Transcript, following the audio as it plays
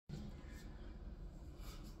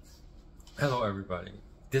Hello everybody,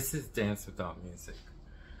 this is Dance Without Music.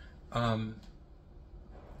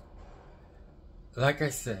 Like I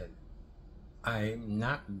said, I'm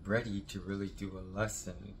not ready to really do a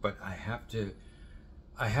lesson, but I have to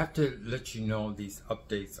let you know these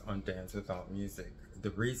updates on Dance Without Music. The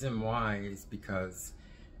reason why is because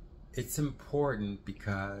it's important,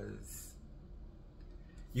 because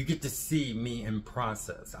you get to see me in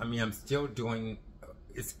process. I mean, I'm still doing,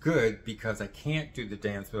 it's good because I can't do the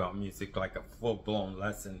Dance Without Music like a full-blown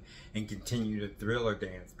lesson and continue the Thriller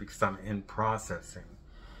dance because I'm in processing.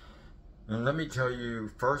 And let me tell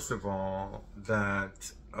you, first of all,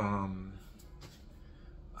 that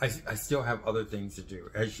I still have other things to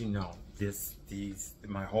do. As you know,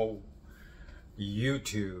 my whole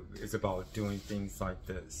YouTube is about doing things like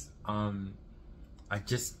this. I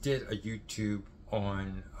just did a YouTube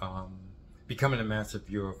on becoming a master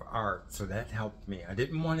viewer of art, so that helped me. I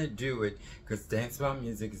didn't want to do it because Dance Without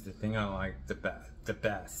Music is the thing I like the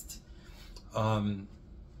best. I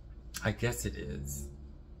guess it is,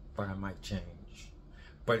 but I might change.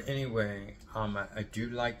 But anyway, I do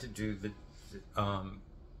like to do the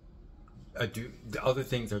other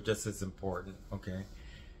things are just as important, okay?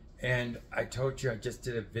 And I told you I just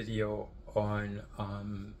did a video on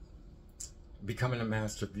becoming a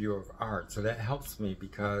master viewer of art, so that helps me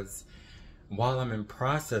because while I'm in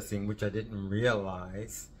processing, which I didn't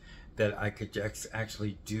realize that I could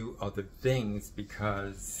actually do other things,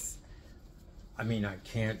 because I mean, I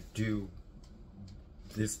can't do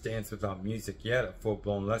this Dance Without Music yet, a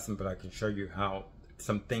full-blown lesson, but I can show you how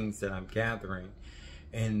some things that I'm gathering.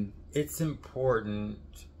 And it's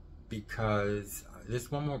important because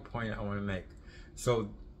there's one more point I want to make. So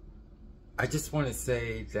I just want to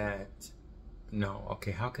say that, no,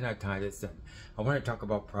 okay, how can I tie this in? I want to talk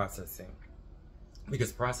about processing,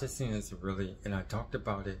 because processing is really, and I talked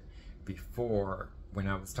about it before when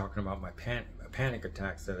I was talking about my panic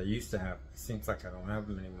attacks that I used to have. It seems like I don't have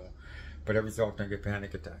them anymore, but every so often I get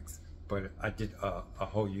panic attacks. But I did a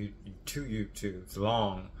whole two YouTubes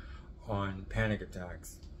long on panic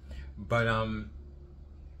attacks. But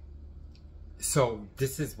so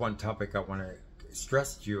this is one topic I want to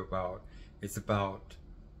stress to you about. It's about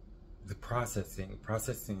the processing.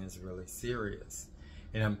 Processing is really serious,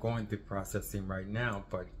 and I'm going through processing right now.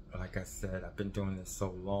 But like I said, I've been doing this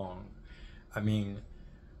so long. I mean,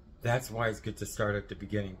 that's why it's good to start at the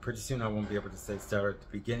beginning. Pretty soon I won't be able to say start at the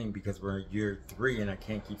beginning because we're in year 3, and I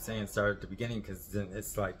can't keep saying start at the beginning because then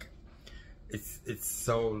it's like, it's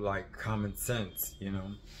so like common sense, you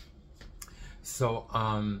know. So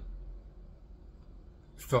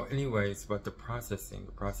so anyways, but the processing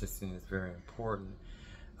is very important.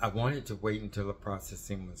 I wanted to wait until the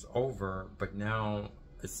processing was over, but now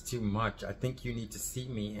it's too much. I think you need to see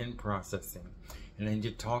me in processing, and I need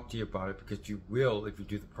to talk to you about it, because you will, if you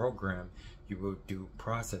do the program, you will do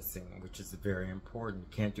processing, which is very important.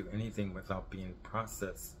 You can't do anything without being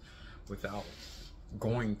processed, without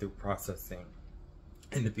going through processing.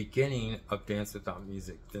 In the beginning of Dance Without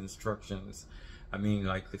Music, the instructions, I mean,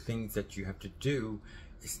 like the things that you have to do,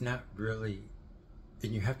 it's not really,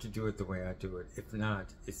 and you have to do it the way I do it. If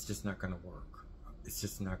not, it's just not going to work. It's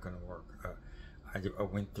just not going to work. I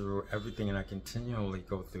went through everything, and I continually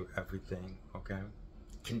go through everything, okay?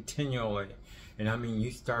 Continually. And I mean,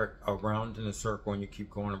 you start around in a circle, and you keep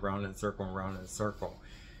going around in a circle, around in a circle.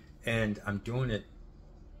 And I'm doing it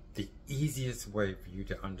the easiest way for you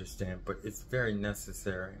to understand, but it's very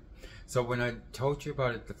necessary. So when I told you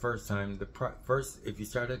about it the first time, first, if you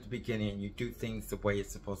start at the beginning and you do things the way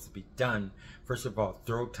it's supposed to be done, first of all,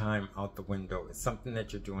 throw time out the window. It's something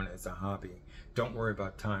that you're doing as a hobby. Don't worry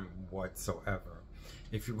about time whatsoever.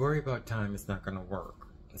 If you worry about time, it's not going to work.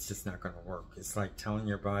 It's just not going to work. It's like telling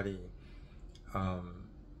your body, I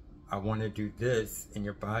want to do this, and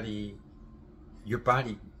your body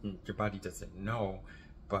doesn't know,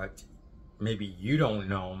 but maybe you don't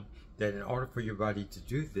know that in order for your body to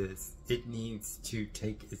do this, it needs to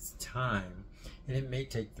take its time. And it may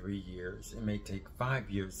take 3 years, it may take 5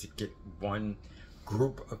 years to get one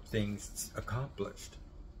group of things accomplished.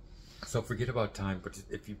 So forget about time, but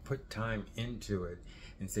if you put time into it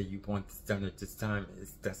and say you want this done at this time,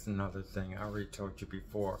 that's another thing. I already told you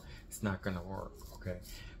before, it's not going to work, okay?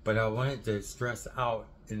 But I wanted to stress out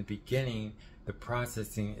in the beginning, the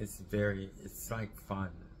processing is it's like fun.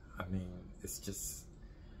 I mean, it's just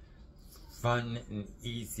fun and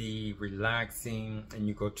easy, relaxing, and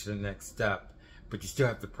you go to the next step. But you still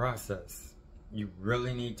have to process. You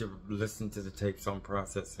really need to listen to the tapes on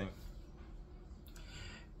processing.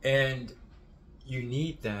 And you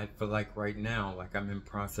need that for, like, right now, like I'm in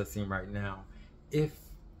processing right now. If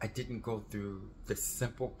I didn't go through the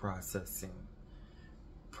simple processing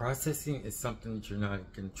processing is something that you're not in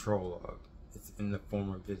control of. It's in the form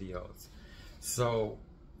of videos. So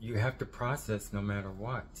you have to process no matter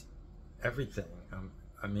what. Everything.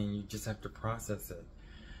 I mean, you just have to process it.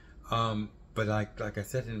 But like I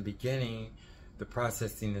said in the beginning, the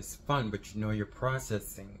processing is fun, but you know you're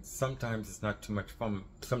processing. Sometimes it's not too much fun.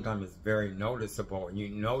 Sometimes it's very noticeable, and you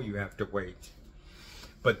know you have to wait.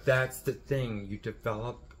 But that's the thing. You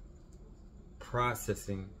develop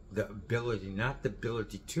processing, the ability, not the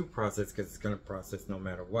ability to process, because it's going to process no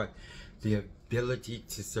matter what. The ability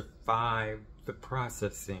to survive the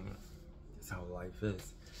processing is how life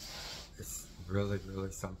is. It's really,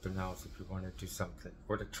 really something else if you want to do something.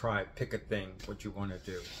 Or to try, pick a thing, what you want to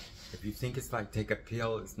do. If you think it's like take a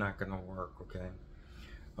pill, it's not going to work, okay?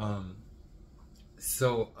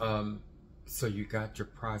 So you got your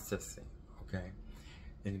processing, okay?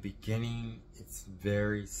 In the beginning, it's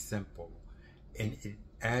very simple. And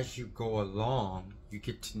as you go along, you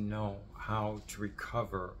get to know how to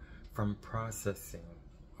recover from processing,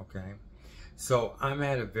 okay? So I'm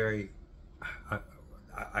at a very,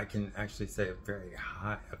 I can actually say a very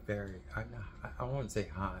high, I won't say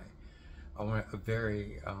high. I want a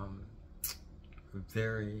very,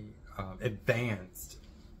 advanced,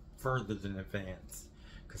 further than advanced,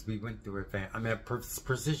 because we went through advanced. I'm at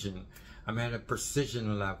precision. I'm at a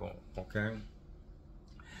precision level, okay?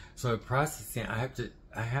 So processing, I have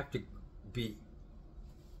to be,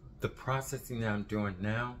 the processing that I'm doing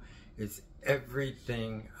now is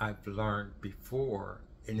everything I've learned before,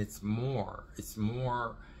 and it's more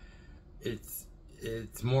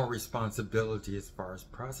responsibility as far as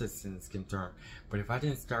processing is concerned. But if I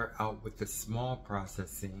didn't start out with the small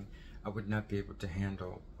processing, I would not be able to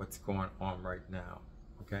handle what's going on right now,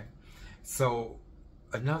 okay? So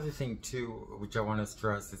another thing too, which I want to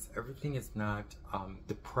stress, is everything is not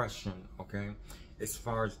depression, okay? As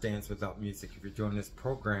far as Dance Without Music, if you're doing this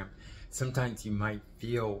program, sometimes you might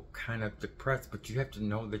feel kind of depressed, but you have to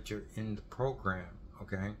know that you're in the program,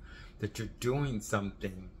 okay? That you're doing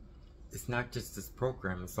something. It's not just this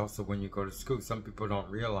program, it's also when you go to school. Some people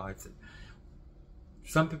don't realize it.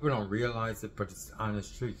 Some people don't realize it, but it's the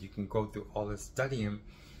honest truth. You can go through all this studying,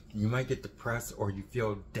 you might get depressed or you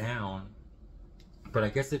feel down. But I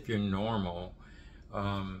guess if you're normal,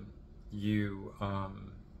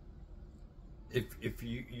 if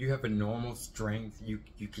you have a normal strength,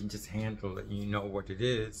 you can just handle it. You know what it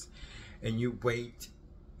is, and you wait.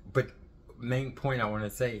 But main point I want to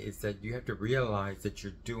say is that you have to realize that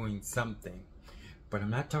you're doing something. But I'm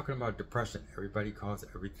not talking about depression. Everybody calls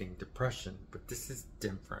everything depression, but this is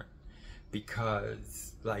different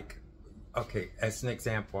because, like, okay, as an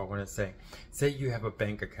example, I want to say you have a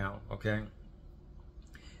bank account, okay?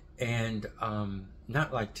 And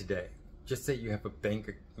not like today. Just say you have a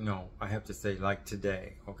bank, I have to say like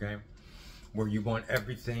today, okay? Where you want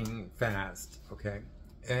everything fast, okay?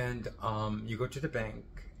 And you go to the bank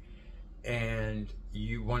and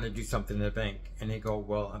you want to do something in the bank, and they go,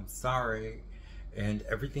 well, I'm sorry, and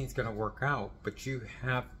everything's going to work out, but you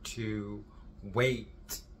have to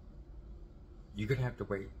wait. You're going to have to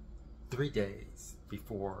wait 3 days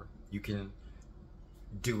before you can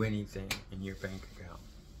do anything in your bank account.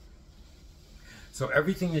 So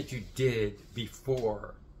everything that you did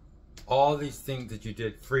before, all these things that you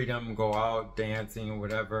did, freedom, go out, dancing,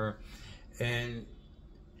 whatever, and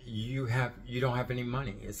you don't have any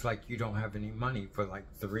money. It's like you don't have any money for like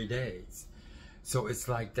 3 days. So it's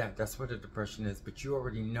like that. That's what a depression is. But you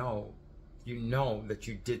already know, that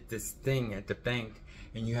you did this thing at the bank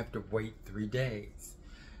and you have to wait 3 days.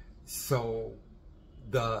 So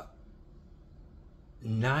the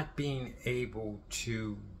not being able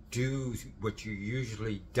to do what you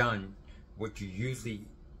usually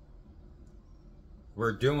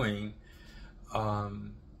were doing,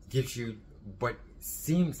 gives you what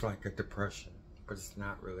seems like a depression, but it's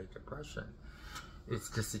not really depression. It's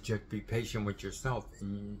just that you have to be patient with yourself.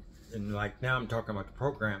 And like now I'm talking about the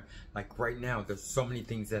program, like right now there's so many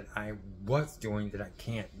things that I was doing that I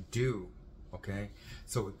can't do, okay?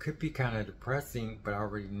 So it could be kind of depressing, but I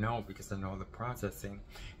already know because I know the processing,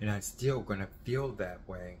 and I'm still gonna feel that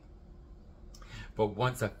way. But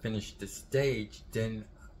once I finish the stage, then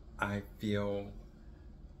I feel,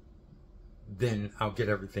 then I'll get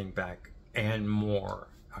everything back and more.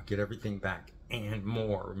 I'll get everything back and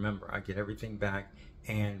more. Remember, I get everything back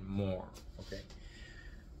and more, okay?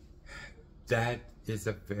 That is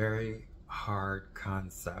a very hard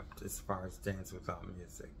concept as far as Dance Without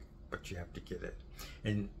Music, but you have to get it.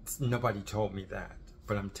 And nobody told me that,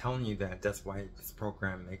 but I'm telling you that. That's why this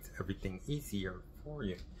program makes everything easier for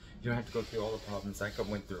you. You don't have to go through all the problems I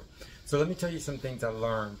went through. So let me tell you some things I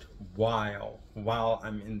learned while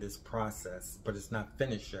I'm in this process, but it's not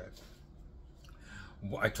finished yet.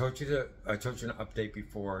 I told you an update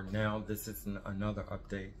before. Now this is another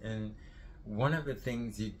update, and one of the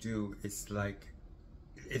things you do is like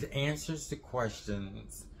it answers the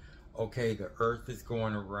questions. Okay, the Earth is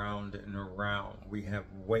going around and around. We have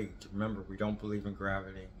weight. Remember, we don't believe in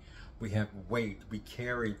gravity. We have weight. We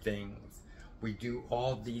carry things. We do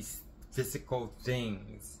all these physical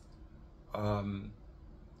things.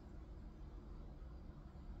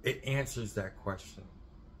 It answers that question.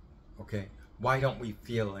 Okay, why don't we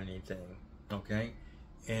feel anything? Okay,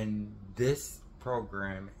 and this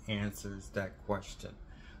program answers that question.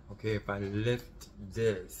 Okay, if I lift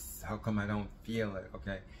this, how come I don't feel it?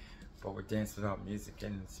 Okay, but with Dance Without Music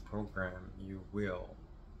in this program, you will.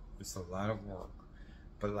 It's a lot of work.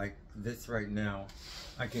 But like this right now,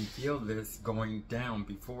 I can feel this going down.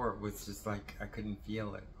 Before it was just like I couldn't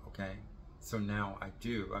feel it, okay? So now I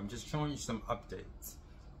do. I'm just showing you some updates.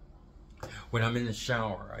 When I'm in the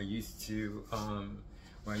shower, I used to,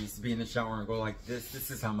 when I used to be in the shower and go like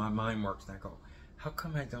this is how my mind works. And I go, how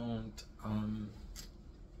come I don't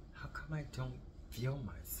feel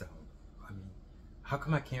myself? I mean, how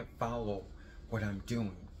come I can't follow what I'm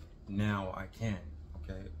doing? Now I can.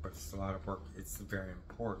 Okay, but it's a lot of work. It's very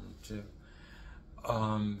important too.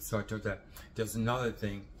 So I told that. There's another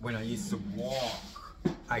thing. When I used to walk,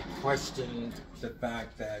 I questioned the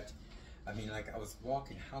fact that, I mean, like I was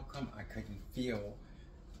walking, how come I couldn't feel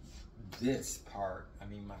this part? I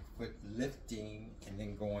mean, my foot lifting and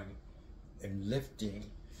then going and lifting.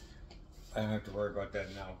 I don't have to worry about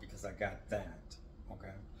that now because I got that.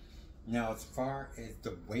 Okay. Now, as far as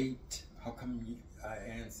the weight, how come I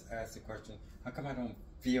asked the question, how come I don't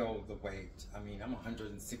feel the weight? I mean, I'm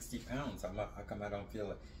 160 pounds. How come I don't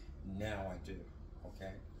feel it? Now I do,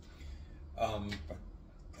 okay? But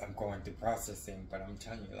I'm going through processing, but I'm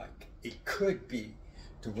telling you, like, it could be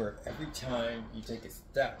to where every time you take a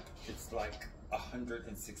step, it's like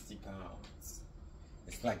 160 pounds.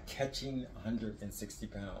 It's like catching 160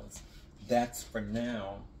 pounds. That's for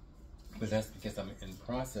now, but that's because I'm in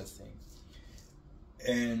processing.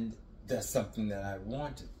 And that's something that I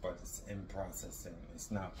wanted, but it's in processing.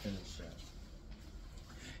 It's not finished yet.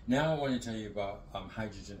 Now I want to tell you about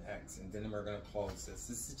Hydrogen X, and then we're going to close this.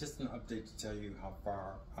 This is just an update to tell you how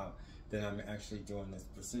far that I'm actually doing this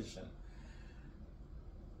precision.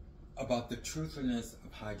 About the truthfulness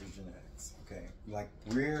of Hydrogen X, okay? Like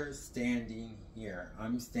we're standing here,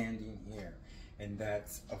 I'm standing here, and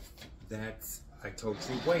that's I told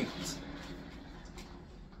you, wait.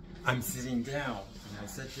 I'm sitting down, and I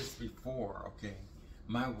said this before, okay?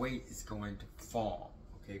 My weight is going to fall,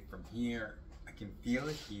 okay? From here, I can feel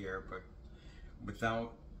it here, but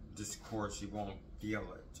without this course, you won't feel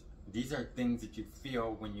it. These are things that you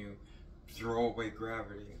feel when you throw away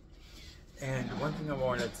gravity. And one thing I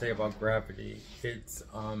wanted to say about gravity, it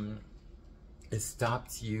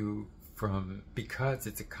stops you from, because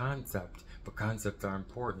it's a concept, but concepts are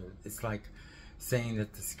important. It's like saying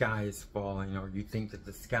that the sky is falling, or you think that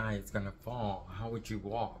the sky is going to fall. How would you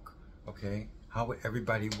walk? Okay? How would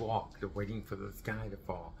everybody walk? They're waiting for the sky to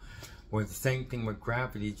fall. Well, the same thing with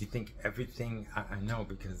gravity. You think everything, I know,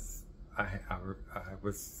 because I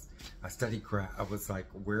studied gravity. I was like,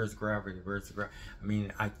 where's gravity? Where's the gravity? I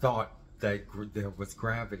mean, I thought that there was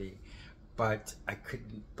gravity, but I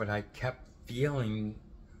couldn't, but I kept feeling,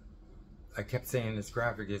 I kept saying there's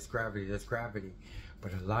gravity, there's gravity, there's gravity.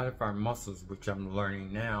 But a lot of our muscles, which I'm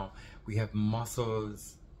learning now, we have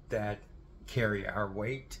muscles that carry our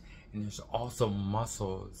weight, and there's also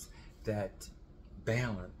muscles that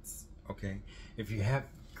balance, okay? If you have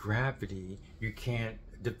gravity, you can't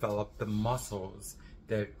develop the muscles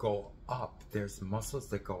that go up. There's muscles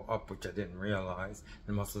that go up, which I didn't realize.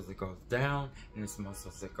 The muscles that go down, and there's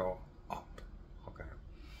muscles that go up, okay?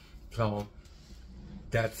 So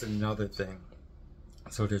that's another thing.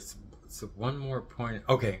 So there's one more point.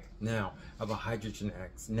 Okay, now about Hydrogen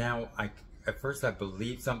X. Now at first I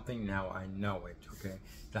believed something, now I know it, okay?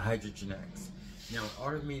 The Hydrogen X. Now in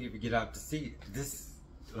order for me to get out to see this,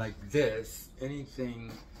 like this,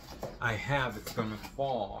 anything I have, it's gonna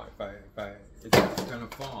fall. It's gonna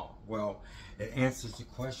fall. Well, it answers the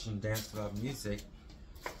question, Dance Without Music,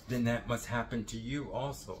 then that must happen to you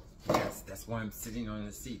also. Yes, that's why I'm sitting on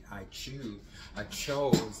the seat. I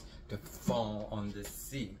chose to fall on this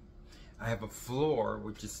seat. I have a floor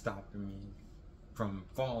which is stopping me from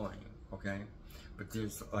falling, okay? But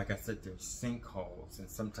there's, like I said, there's sinkholes, and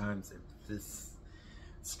sometimes if this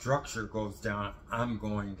structure goes down, I'm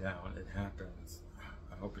going down. It happens.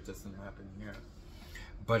 I hope it doesn't happen here.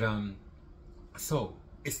 But So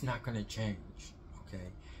it's not going to change, okay?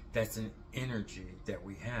 That's an energy that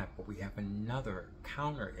we have, but we have another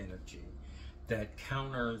counter energy that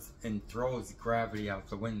counters and throws gravity out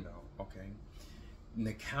the window, okay? And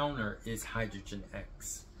the counter is hydrogen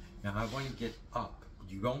X. Now I want to get up.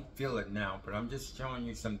 You don't feel it now, but I'm just showing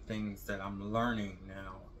you some things that I'm learning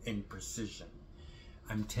now in precision.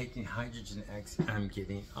 I'm taking hydrogen X and I'm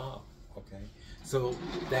getting up, okay? So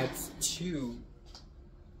that's two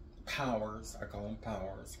powers. I call them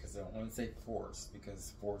powers because I don't want to say force,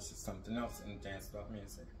 because force is something else in Dance Without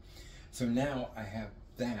Music. So now I have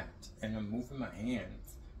that, and I'm moving my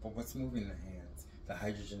hands. But what's moving the hands? The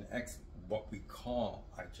hydrogen X, what we call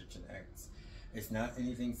hydrogen X. It's not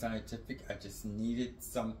anything scientific. I just needed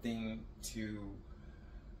something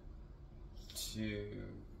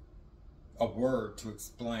a word to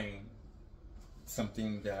explain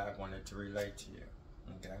something that I wanted to relate to you,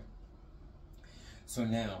 okay? So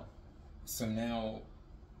now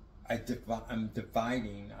I'm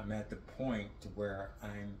dividing, I'm at the point where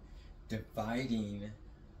I'm dividing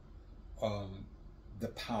the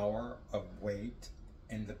power of weight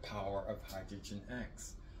and the power of hydrogen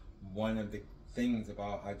X. One of the things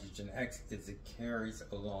about hydrogen X is it carries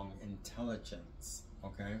along intelligence,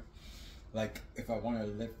 okay? Like if I want to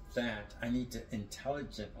lift that, I need to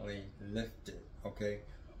intelligently lift it, okay?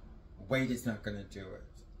 Weight is not going to do it.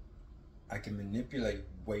 I can manipulate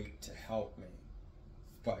weight to help me,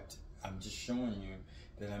 but I'm just showing you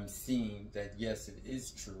that I'm seeing that yes, it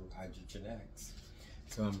is true, hydrogen X.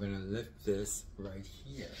 So I'm going to lift this right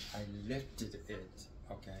here. I lifted it,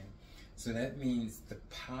 okay? So that means the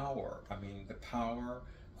power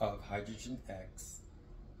of hydrogen X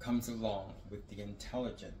comes along with the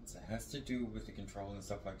intelligence. It has to do with the control and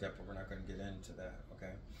stuff like that, but we're not going to get into that,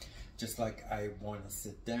 okay? Just like I want to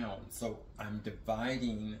sit down. So I'm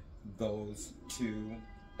dividing those two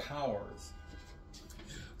powers.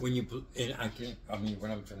 When you, and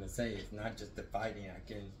what I'm trying to say is not just dividing,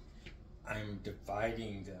 I'm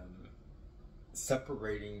dividing them,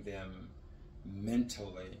 separating them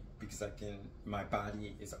mentally, because my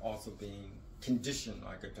body is also being conditioned,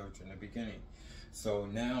 like I told you in the beginning. So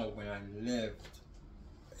now when I lift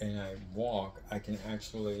and I walk, I can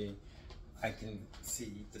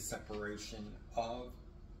see the separation of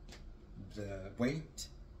the weight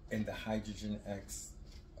and the hydrogen X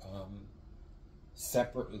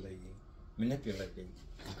separately manipulating,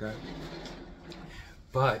 okay?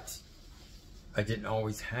 But I didn't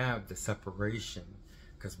always have the separation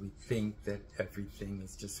because we think that everything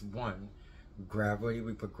is just one. Gravity,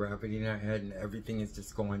 we put gravity in our head and everything is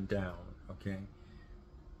just going down, okay?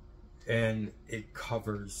 And it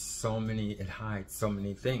covers it hides so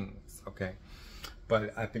many things, okay?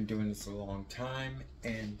 But I've been doing this a long time,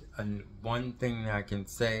 and one thing that I can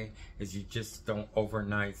say is you just don't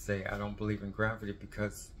overnight say, I don't believe in gravity,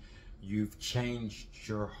 because you've changed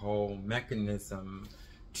your whole mechanism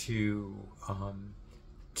to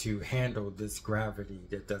handle this gravity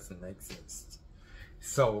that doesn't exist.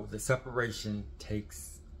 So the separation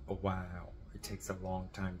takes a while. It takes a long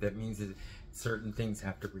time. That means that certain things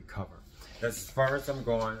have to recover. That's as far as I'm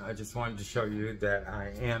going. I just wanted to show you that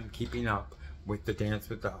I am keeping up with the Dance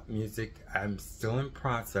Without Music. I'm still in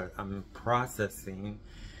process. I'm processing.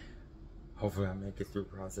 Hopefully I make it through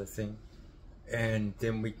processing. And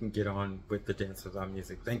then we can get on with the Dance Without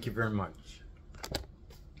Music. Thank you very much.